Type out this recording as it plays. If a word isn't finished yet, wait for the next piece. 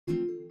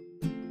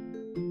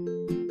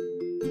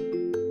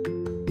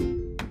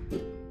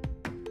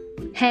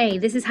Hey,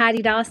 this is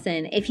Heidi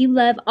Dawson. If you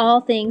love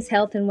all things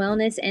health and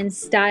wellness and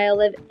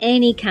style of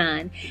any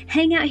kind,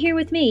 hang out here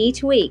with me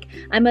each week.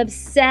 I'm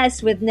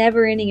obsessed with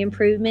never-ending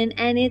improvement,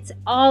 and it's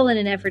all in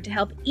an effort to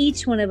help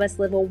each one of us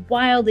live a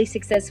wildly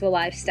successful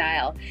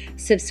lifestyle.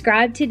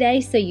 Subscribe today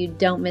so you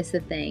don't miss a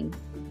thing.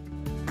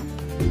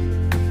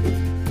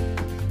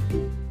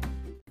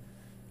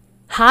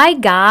 Hi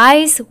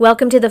guys,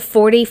 welcome to the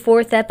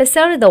 44th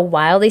episode of the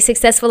Wildly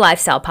Successful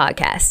Lifestyle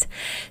Podcast.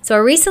 So I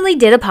recently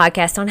did a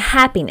podcast on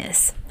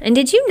happiness. And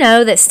did you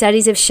know that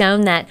studies have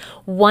shown that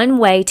one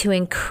way to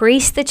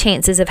increase the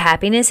chances of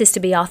happiness is to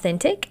be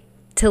authentic,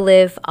 to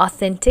live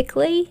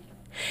authentically?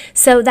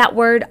 So that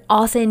word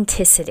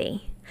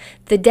authenticity.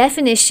 The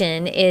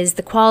definition is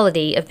the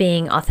quality of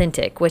being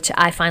authentic, which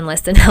I find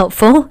less than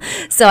helpful.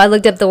 So I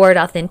looked up the word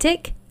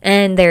authentic.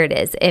 And there it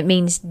is. It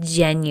means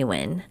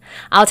genuine.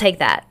 I'll take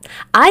that.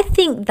 I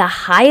think the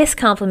highest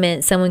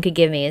compliment someone could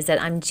give me is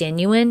that I'm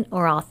genuine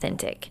or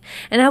authentic.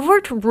 And I've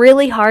worked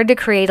really hard to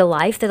create a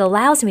life that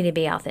allows me to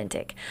be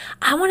authentic.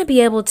 I want to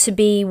be able to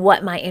be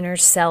what my inner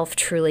self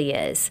truly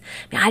is.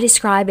 I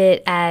describe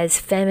it as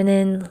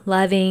feminine,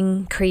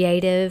 loving,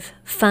 creative,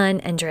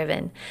 fun, and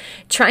driven.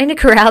 Trying to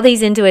corral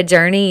these into a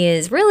journey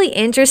is really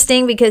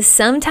interesting because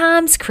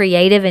sometimes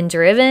creative and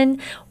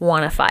driven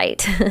want to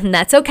fight. And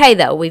that's okay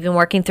though. We've been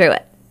working through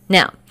it.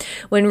 Now,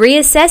 when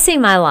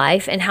reassessing my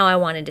life and how I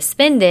wanted to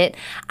spend it,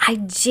 I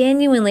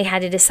genuinely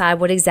had to decide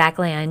what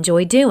exactly I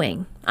enjoy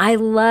doing. I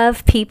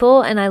love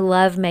people and I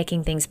love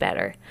making things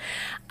better.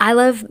 I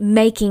love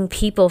making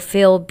people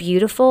feel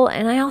beautiful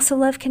and I also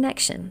love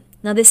connection.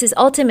 Now, this has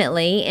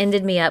ultimately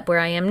ended me up where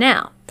I am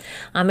now.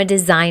 I'm a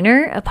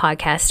designer, a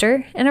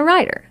podcaster, and a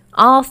writer.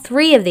 All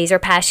three of these are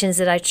passions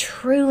that I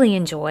truly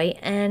enjoy,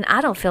 and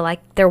I don't feel like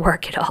they're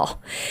work at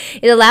all.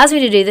 It allows me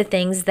to do the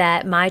things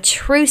that my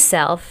true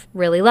self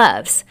really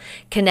loves.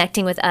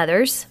 Connecting with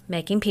others,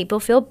 making people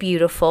feel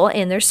beautiful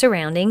in their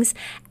surroundings,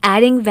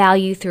 adding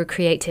value through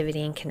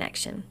creativity and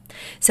connection.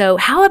 So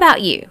how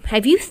about you?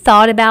 Have you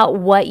thought about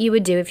what you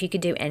would do if you could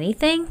do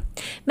anything?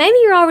 Maybe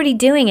you're already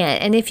doing it,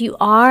 and if you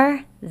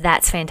are,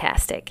 that's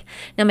fantastic.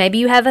 Now maybe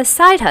you have a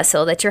side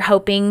hustle that you're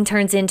hoping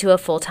turns into a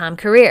full-time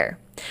career.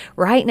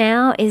 Right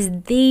now is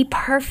the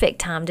perfect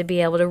time to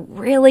be able to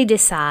really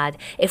decide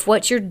if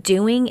what you're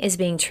doing is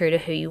being true to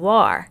who you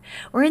are.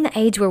 We're in the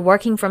age where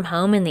working from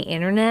home and the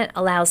internet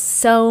allows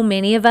so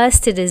many of us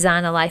to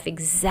design a life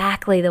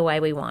exactly the way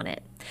we want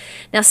it.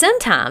 Now,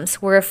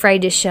 sometimes we're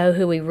afraid to show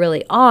who we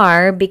really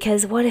are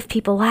because what if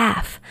people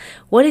laugh?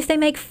 What if they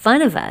make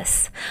fun of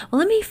us? Well,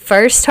 let me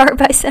first start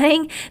by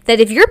saying that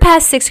if you're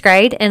past sixth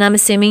grade, and I'm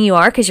assuming you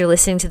are because you're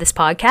listening to this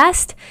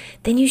podcast,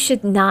 then you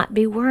should not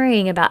be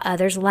worrying about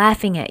others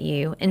laughing at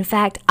you. In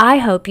fact, I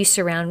hope you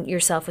surround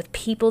yourself with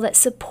people that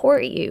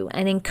support you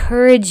and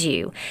encourage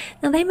you.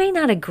 Now, they may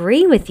not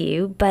agree with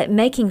you, but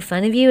making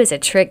fun of you is a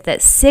trick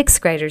that sixth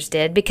graders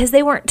did because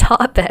they weren't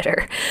taught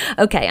better.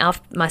 Okay,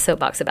 off my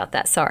soapbox about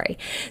that. Sorry.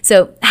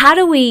 So how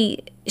do we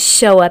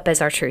show up as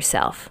our true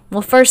self?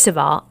 Well, first of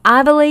all,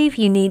 I believe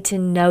you need to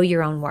know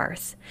your own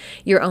worth,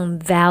 your own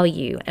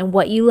value, and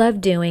what you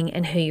love doing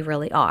and who you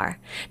really are.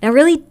 Now,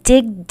 really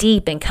dig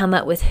deep and come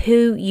up with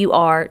who you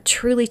are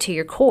truly to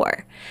your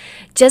core.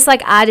 Just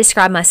like I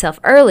described myself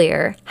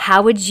earlier,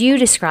 how would you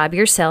describe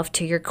yourself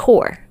to your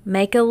core?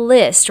 Make a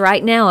list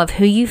right now of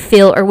who you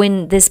feel, or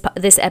when this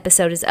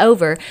episode is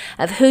over,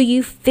 of who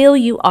you feel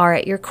you are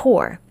at your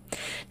core.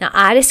 Now,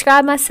 I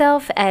describe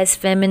myself as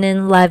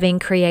feminine, loving,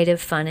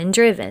 creative, fun, and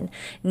driven.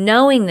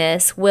 Knowing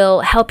this will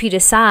help you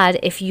decide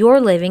if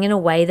you're living in a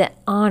way that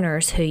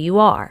honors who you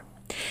are.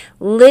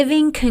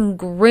 Living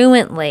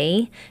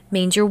congruently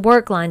means your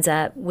work lines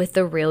up with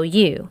the real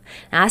you.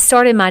 Now, I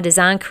started my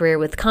design career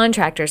with my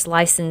contractor's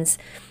license,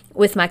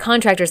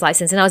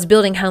 and I was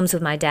building homes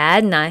with my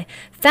dad, and I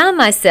found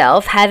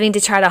myself having to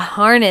try to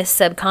harness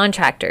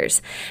subcontractors.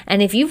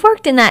 And if you've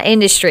worked in that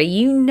industry,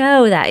 you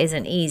know that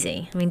isn't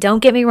easy. I mean, don't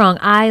get me wrong,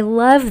 I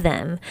love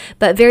them,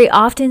 but very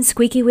often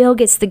squeaky wheel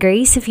gets the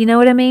grease, if you know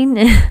what I mean.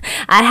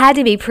 I had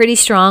to be pretty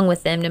strong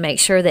with them to make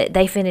sure that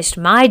they finished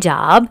my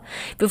job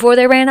before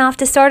they ran off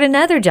to start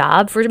another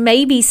job for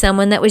maybe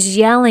someone that was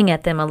yelling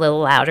at them a little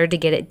louder to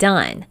get it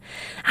done.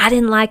 I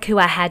didn't like who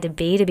I had to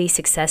be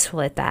successful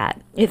at that.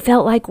 It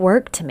felt like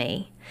work to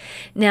me.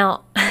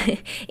 Now,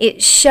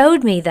 it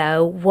showed me,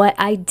 though, what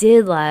I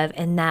did love,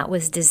 and that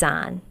was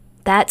design.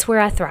 That's where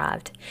I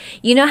thrived.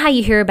 You know how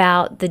you hear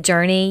about the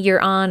journey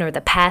you're on or the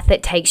path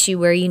that takes you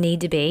where you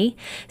need to be?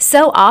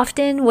 So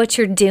often, what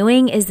you're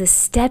doing is the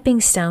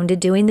stepping stone to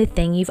doing the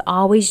thing you've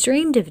always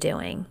dreamed of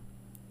doing.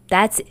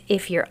 That's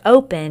if you're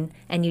open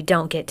and you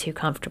don't get too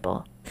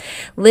comfortable.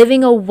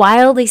 Living a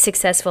wildly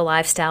successful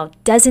lifestyle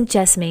doesn't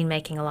just mean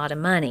making a lot of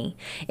money.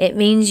 It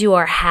means you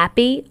are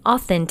happy,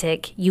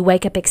 authentic, you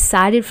wake up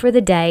excited for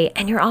the day,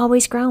 and you're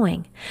always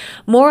growing.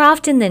 More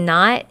often than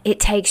not,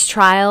 it takes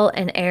trial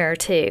and error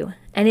too,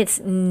 and it's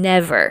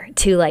never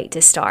too late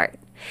to start.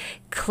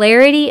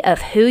 Clarity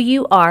of who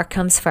you are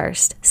comes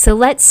first. So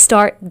let's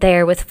start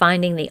there with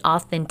finding the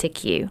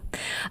authentic you.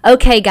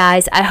 Okay,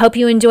 guys, I hope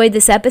you enjoyed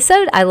this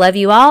episode. I love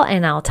you all,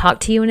 and I'll talk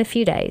to you in a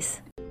few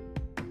days.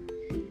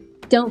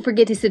 Don't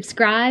forget to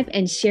subscribe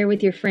and share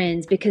with your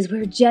friends, because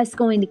we're just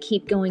going to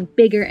keep going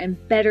bigger and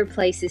better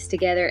places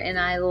together, and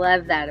I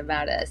love that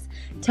about us.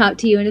 Talk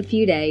to you in a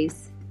few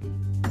days.